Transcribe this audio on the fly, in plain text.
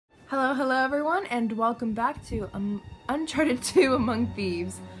Hello everyone, and welcome back to Uncharted 2 Among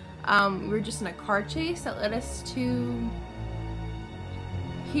Thieves. We were just in a car chase that led us to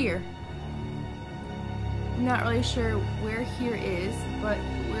here. Not really sure where here is, but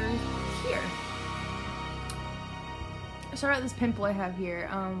we're here. Sorry about this pimple I have here.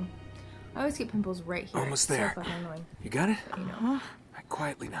 I always get pimples right here. Almost there. So fucking annoying. You got it? You know. Right,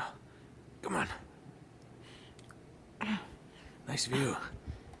 quietly now. Come on. Nice view.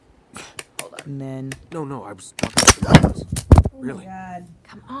 Hold on. Men. No, I was talking about really. Oh my God.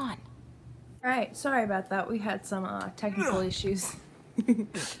 Come on. Alright, sorry about that. We had some technical issues.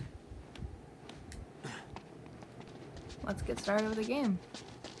 Let's get started with the game.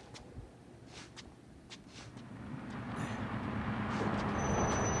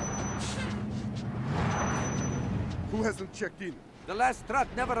 Who hasn't checked in? The last truck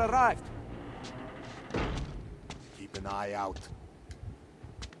never arrived. Keep an eye out.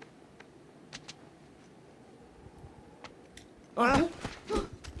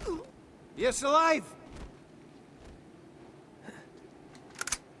 Yes, alive!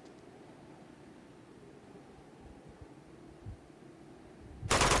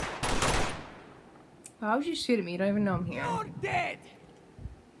 Why would you shoot at me? You don't even know I'm here. You're dead!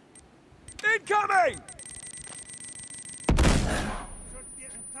 Incoming! Search the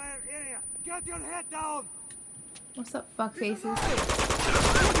entire area! Get your head down! What's up, fuck faces?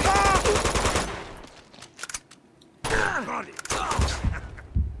 Got it.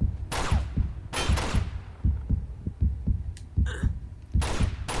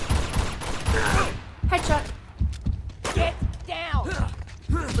 Headshot! Get down!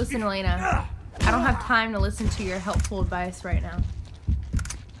 Listen, Elena. I don't have time to listen to your helpful advice right now.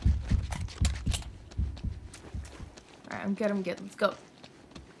 Alright, I'm good. Let's go.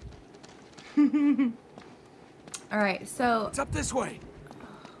 Alright, so... It's up this way.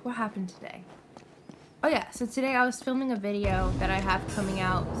 What happened today? Oh yeah, so today I was filming a video that I have coming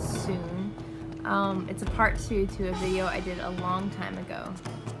out soon. It's a part 2 to a video I did a long time ago.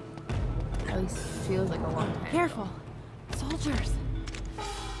 At least it feels like a long time Careful. ago. Soldiers.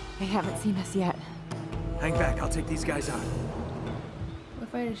 They haven't seen us yet. Hang back, I'll take these guys out. What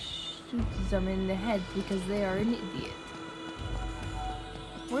if I just shoot them in the head because they are an idiot?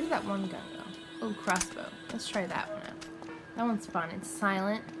 Where did that one gun go? Oh, crossbow. Let's try that one out. That one's fun. It's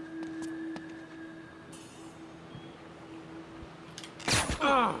silent.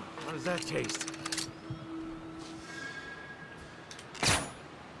 Oh, how does that taste?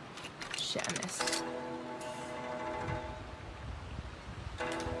 Shit, I missed.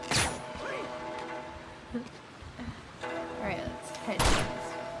 Alright, let's head.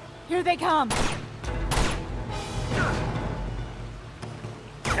 Here they come.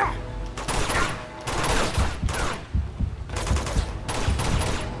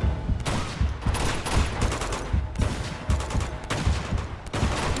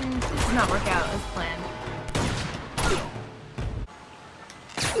 This did not work out as planned.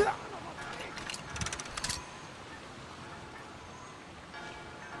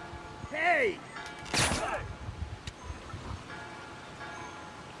 Hey!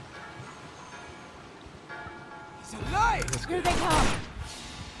 He's alive! Here they come.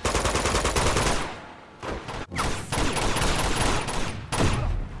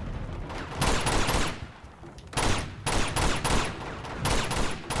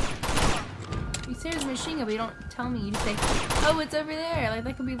 You say there's a machine gun, but you don't tell me. You just say, oh, it's over there. Like,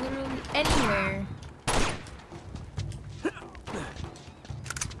 that could be literally anywhere.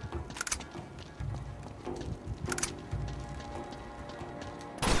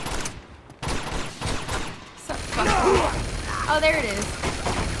 So oh, there it is.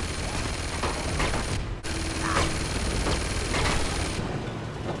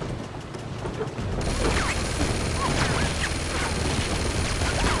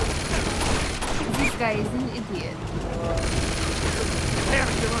 This guy is an idiot. Damn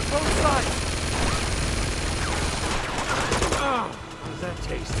it, they're on both sides! Oh, how does that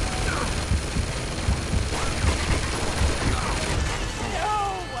taste?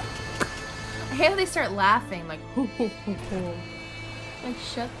 I hate how they start laughing, like, ho ho ho ho. Like,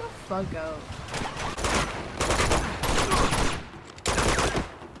 shut the fuck up.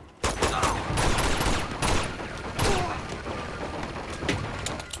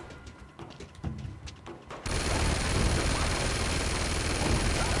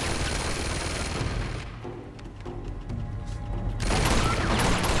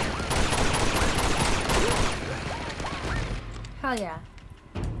 Hell yeah.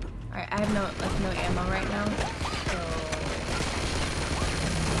 Alright, I have no ammo right now, so...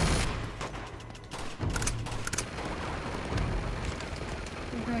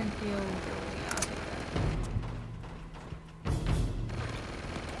 deal with I'll take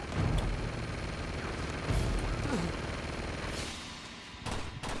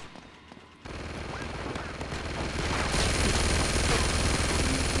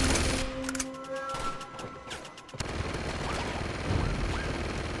that.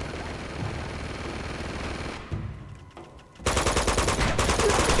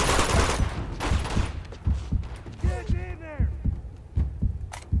 Get in there!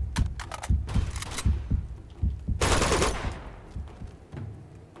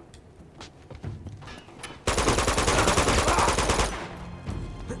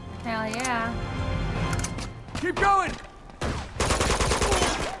 Hell yeah. Keep going!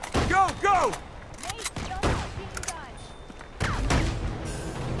 Go, go!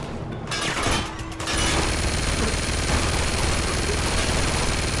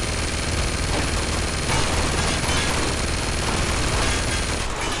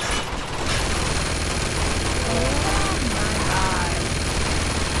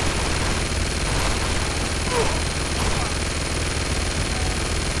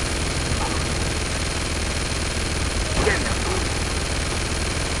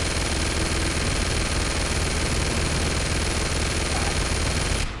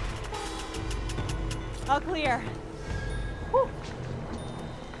 All clear. Whew.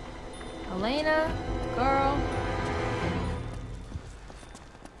 Elena, girl.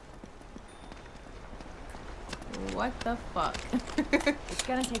 What the fuck? It's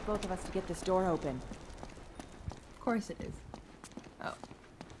gonna take both of us to get this door open. Of course it is. Oh.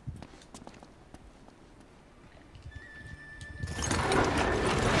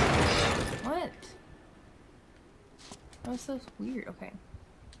 What? That was so weird. Okay.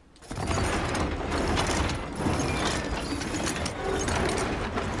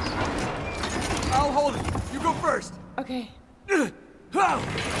 I'll hold it. You go first. Okay. Slick.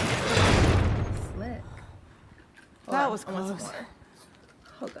 That was I want some close. water.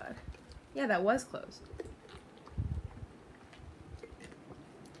 Oh god. Yeah, that was close.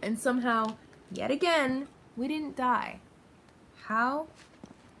 And somehow, yet again, we didn't die. How?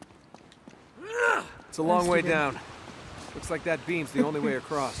 It's a long way stupid. down. Looks like that beam's the only way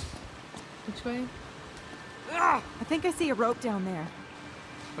across. Which way? I think I see a rope down there.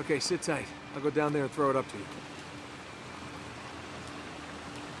 Okay, sit tight. I'll go down there and throw it up to you.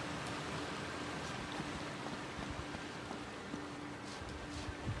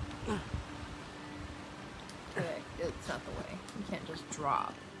 Okay, it's not the way. You can't just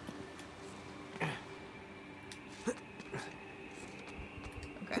drop.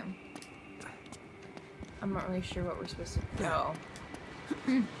 Okay. I'm not really sure what we're supposed to go.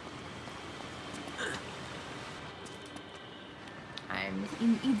 I'm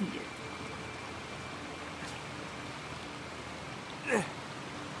an idiot.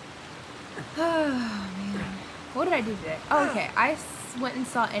 Oh man. What did I do today? Oh, okay. I went and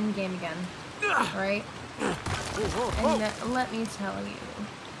saw Endgame again. Right? And let me tell you.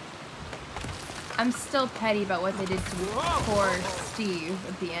 I'm still petty about what they did to poor Steve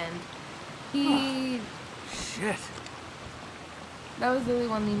at the end. He... Shit. That was really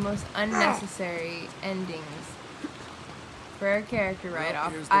one of the most unnecessary endings for a character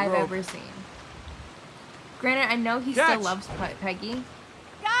write-off here's the I've rope. ever seen. Granted, I know he Catch! still loves Peggy,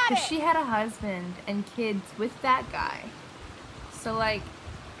 Got because she had a husband and kids with that guy. So, like,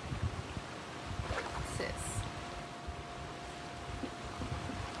 sis.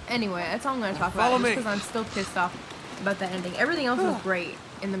 Anyway, that's all I'm going to talk Follow about, just me. because I'm still pissed off about that ending. Everything else was great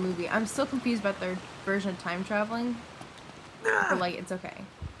in the movie. I'm still confused about their version of time traveling. But, like, it's okay.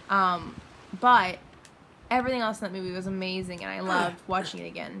 But everything else in that movie was amazing, and I loved watching it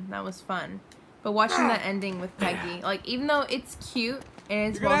again. That was fun. But watching that ending with Peggy, like, even though it's cute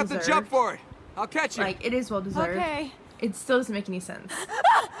and it's You're gonna well have to jump deserved, for it. I'll catch you. like, it is well deserved. Okay. It still doesn't make any sense.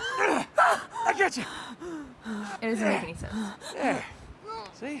 I get you. It doesn't make any sense. There.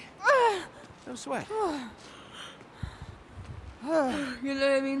 See? No sweat. You know what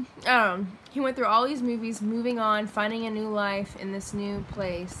I mean? He went through all these movies, moving on, finding a new life in this new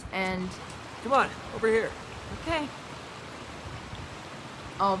place, and Come on, over here. Okay.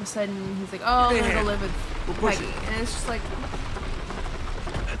 all of a sudden he's like, oh, I'm gonna go live with We'll push Peggy. it. And it's just like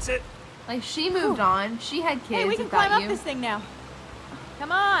That's it. she moved on. She had kids Hey, we can without climb you. up this thing now.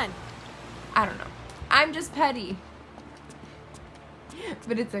 Come on. I don't know. I'm just petty.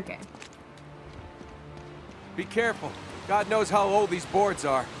 But it's okay. Be careful. God knows how old these boards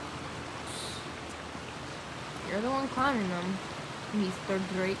are. You're the one climbing them, Mr.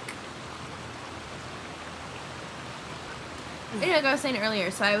 Drake. Anyway, like I was saying earlier,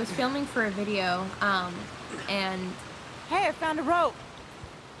 so I was filming for a video, and Hey, I found a rope.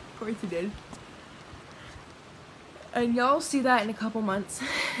 course he did. And y'all see that in a couple months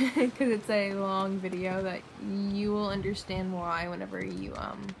because it's a long video that you will understand why whenever you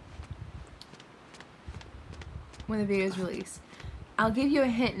when the video is released. I'll give you a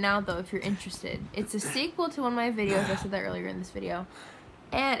hint now though if you're interested. It's a sequel to one of my videos. I said that earlier in this video,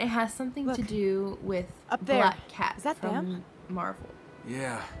 and it has something to do with up there. Black Cat Is that from them? Marvel.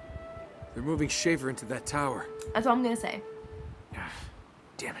 Yeah. They're moving Schaefer into that tower. That's all I'm gonna say.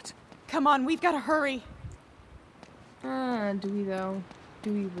 Damn it. Come on, we've got to hurry. Do we though?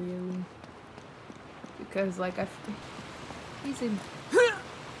 Do we really? Because like he's a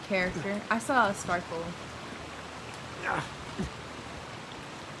character. I saw a sparkle. That's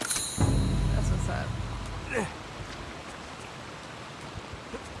what's up.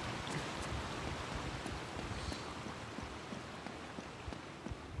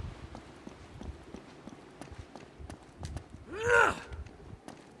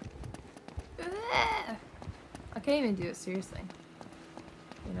 I can't even do it seriously.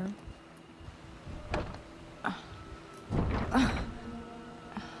 You know?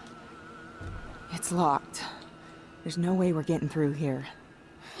 It's locked. There's no way we're getting through here.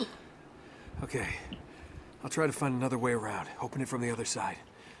 Okay. I'll try to find another way around. Open it from the other side.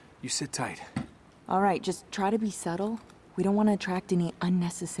 You sit tight. All right, just try to be subtle. We don't want to attract any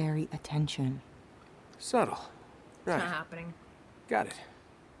unnecessary attention. Subtle. It's Right. not happening. Got it.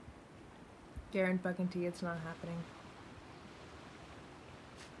 Guarantee Buckentee, it's not happening.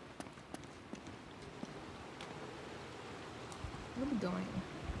 Where are we going?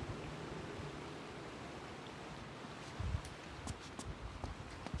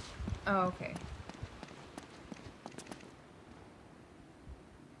 Oh, okay.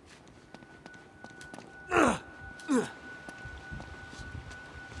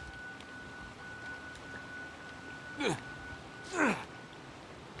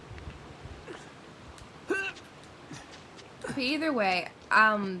 But either way,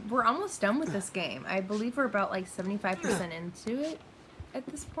 we're almost done with this game. I believe we're about like 75% into it at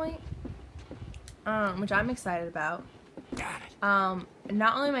this point, which I'm excited about. Got it.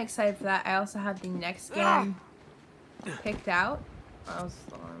 Not only am I excited for that, I also have the next game picked out. I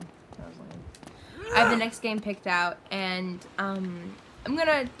have the next game picked out, and I'm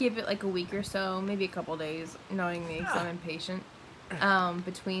gonna give it like a week or so, maybe a couple days, knowing me because I'm impatient.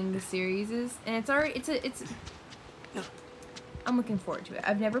 Between the series, and it's already I'm looking forward to it.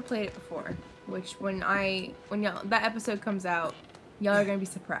 I've never played it before, which when y'all that episode comes out, y'all are gonna be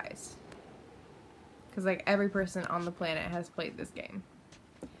surprised. Because like every person on the planet has played this game.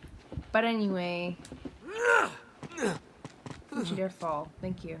 But anyway, don't you dare fall.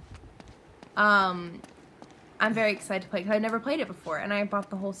 Thank you. I'm very excited to play it because I've never played it before, and I bought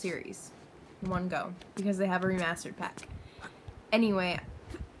the whole series in one go because they have a remastered pack. Anyway,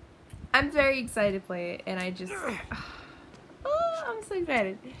 I'm very excited to play it, and I just I'm so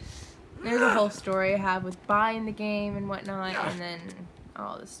excited. There's a whole story I have with buying the game and whatnot, and then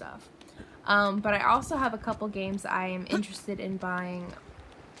all this stuff. But I also have a couple games I am interested in buying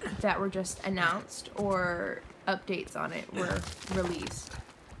that were just announced or updates on it were released.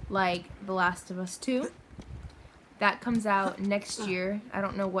 Like The Last of Us 2. That comes out next year. I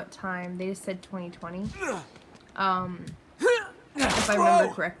don't know what time. They just said 2020. If I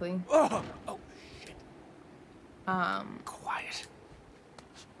remember correctly. Oh, shit. Quiet.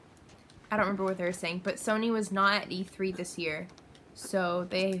 I don't remember what they were saying, but Sony was not at E3 this year. So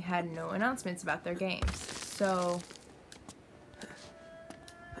they had no announcements about their games. So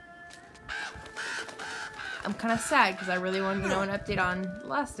I'm kind of sad because I really wanted to know an update on The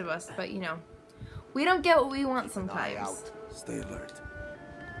Last of Us, but you know, we don't get what we want sometimes. Out. Stay alert.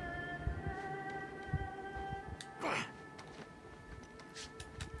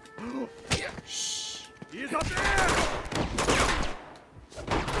 Shh! He's up there!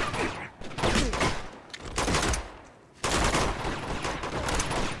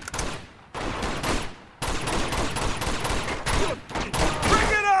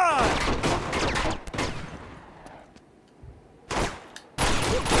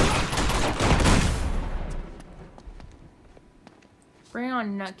 Bring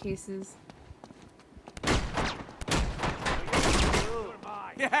on nutcases.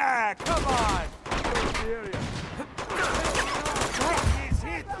 Yeah, come on! What? He's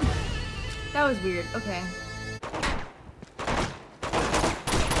hit! That was weird. Okay.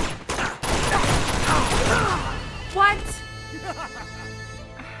 What?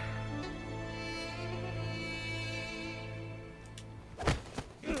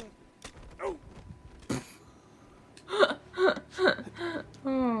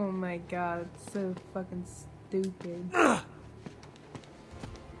 Oh my god, it's so fucking stupid.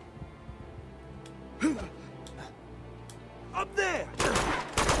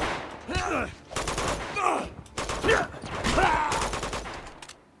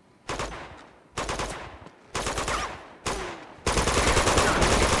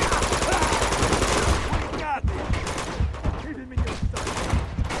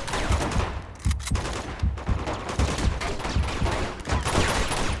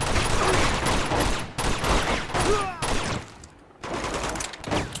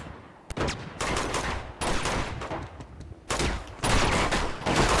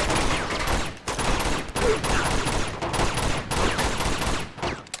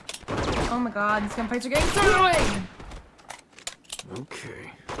 Oh my god, these gunfights are getting so annoying!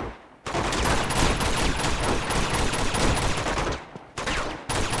 Okay.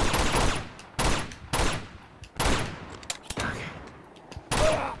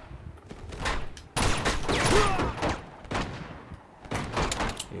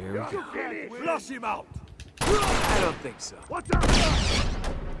 Here we go. Flush him out! I don't think so. Watch out!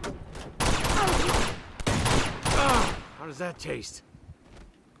 How does that taste?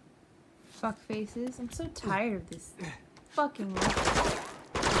 Fuck faces. I'm so tired of this fucking life.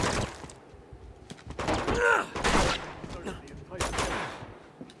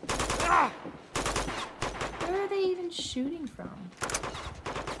 Where are they even shooting from?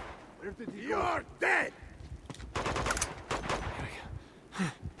 You're dead!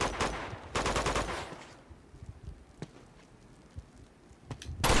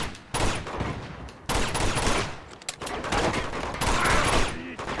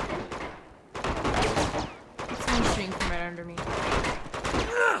 Someone's shooting from right under me.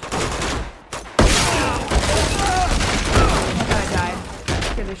 I died.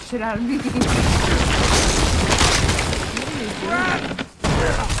 Scared the shit out of me.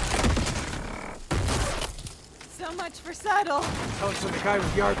 So much for subtle. Tell us from the guy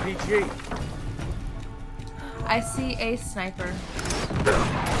with the RPG. I see a sniper.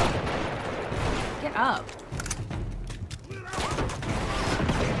 Get up.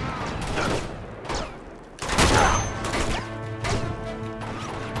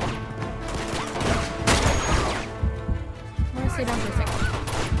 I'm gonna stay down for a second.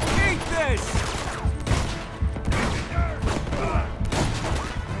 Eat this!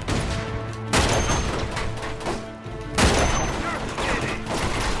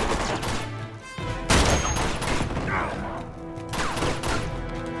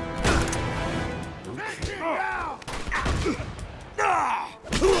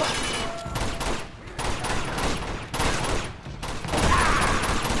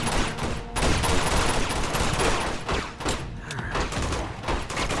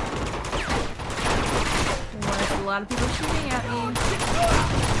 There's a lot of people shooting at me.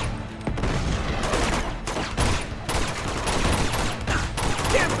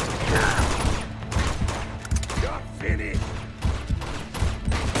 You're finished!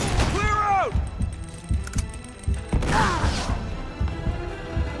 Clear out!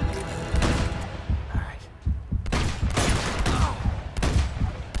 Alright.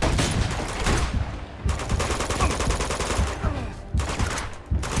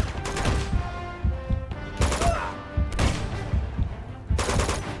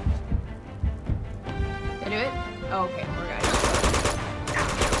 Did I do it? Oh, okay, more guys.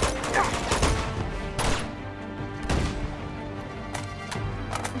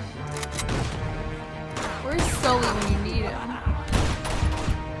 Where's Sully when you need him?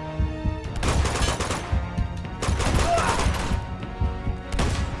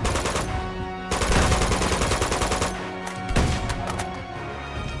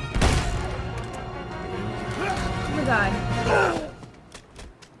 Oh my god.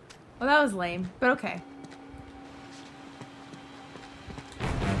 Well, that was lame, but okay.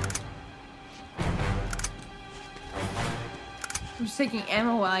 I'm just taking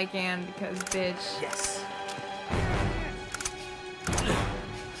ammo while I can because, bitch. Yes.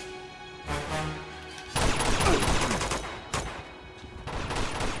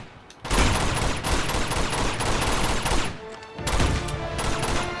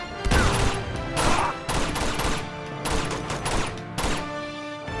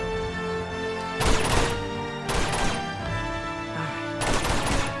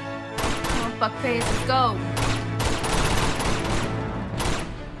 Come on, fuckface, let's go.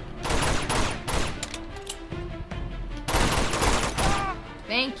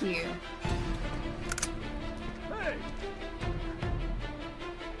 Thank you.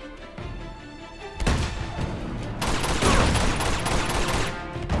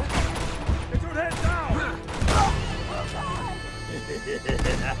 Get your head down!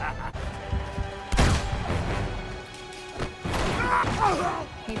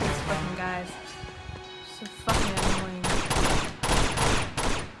 Hate these fucking guys. So fucking annoying.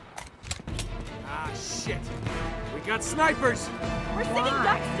 We got snipers! We're sitting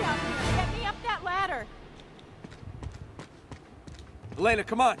ducks down here. Get me up that ladder. Elena,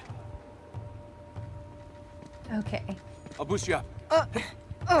 come on! Okay. I'll boost you up.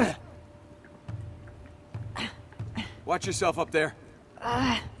 Watch yourself up there.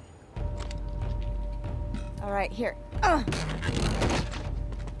 All right, here. Come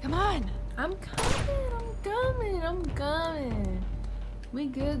on. I'm coming. We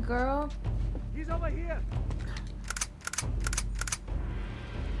good, girl. He's over here.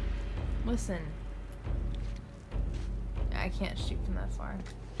 Listen. I can't shoot from that far.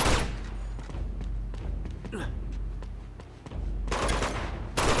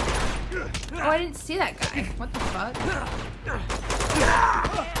 Oh, I didn't see that guy. What the fuck?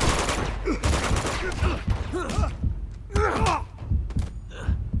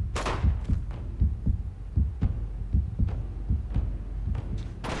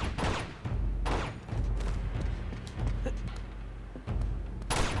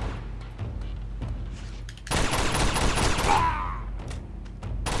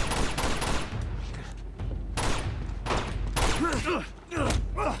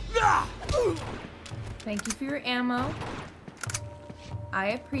 Thank you for your ammo. I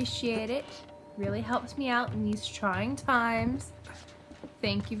appreciate it. Really helps me out in these trying times.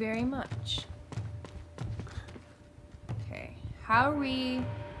 Thank you very much. Okay, how are we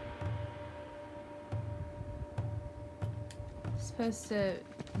supposed to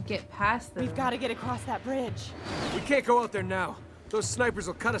get past them? We've got to get across that bridge. We can't go out there now. Those snipers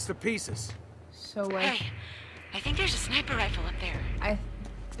will cut us to pieces. So what? Hey, I think there's a sniper rifle up there.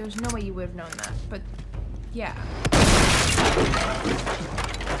 There's no way you would have known that, but yeah.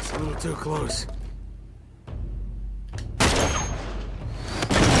 It's a little too close.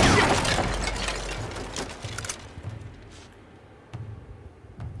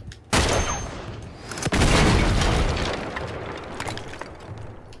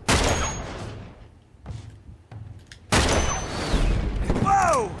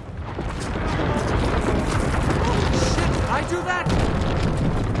 Whoa! Shit, did I do that?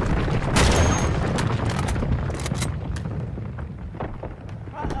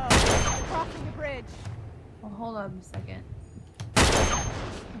 Uh-oh. Crossing the bridge. Well, hold on a second.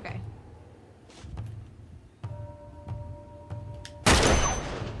 Okay.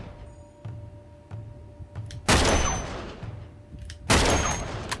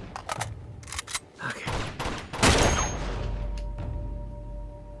 Okay.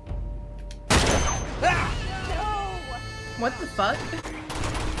 What the fuck?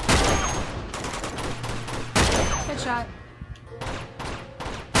 Headshot.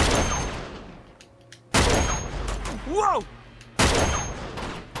 Whoa!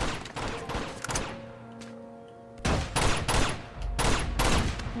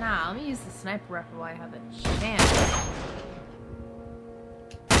 Nah, let me use the sniper rifle while I have a chance.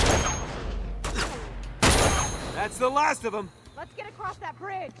 That's the last of them. Let's get across that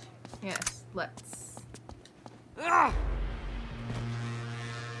bridge. Yes, let's. Ah!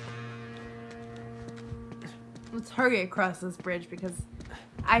 Let's hurry across this bridge because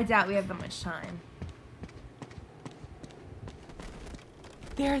I doubt we have that much time.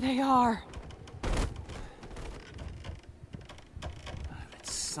 There they are. That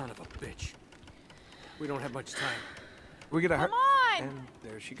son of a bitch. We don't have much time. We gotta hurry. Come on! And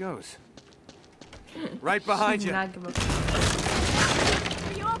there she goes. Right behind Should you. not give up.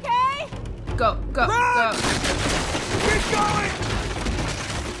 Are you okay? Go, go, Run! go. Keep going!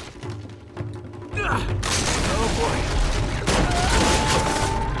 Oh boy.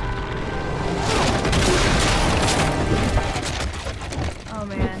 Oh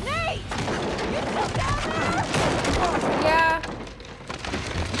man. Nate! You still down there? Yeah.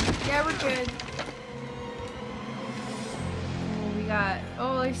 Yeah, we're good. Oh, we got.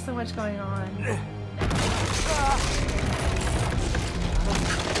 Oh, there's so much going on.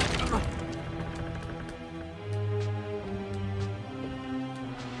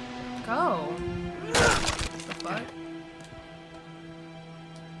 Go. What the fuck?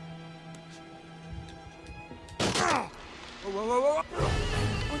 Whoa, whoa, whoa, whoa.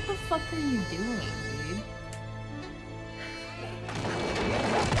 What the fuck are you doing, dude?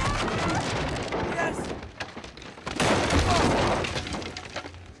 Yes!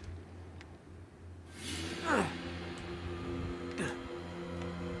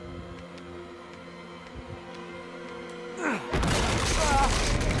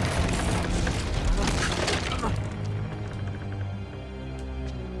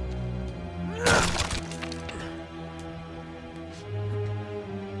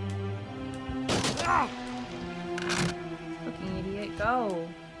 Fucking idiot, go.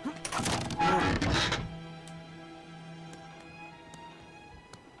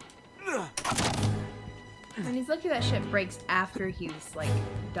 lucky that shit breaks after he's, like,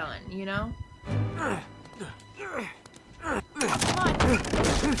 done, you know? Come on. There you go.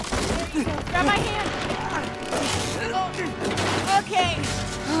 Grab my hand. Oh. Okay.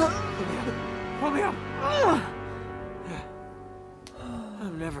 Pull me up.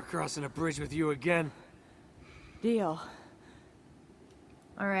 I'm never crossing a bridge with you again. Deal.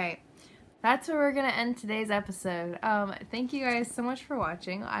 Alright. That's where we're gonna end today's episode. Thank you guys so much for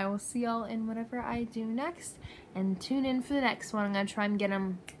watching. I will see y'all in whatever I do next. And tune in for the next one. I'm gonna try and get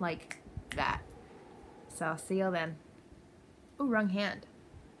them like that. So I'll see y'all then. Oh, wrong hand.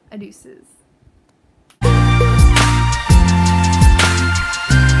 Adeuces.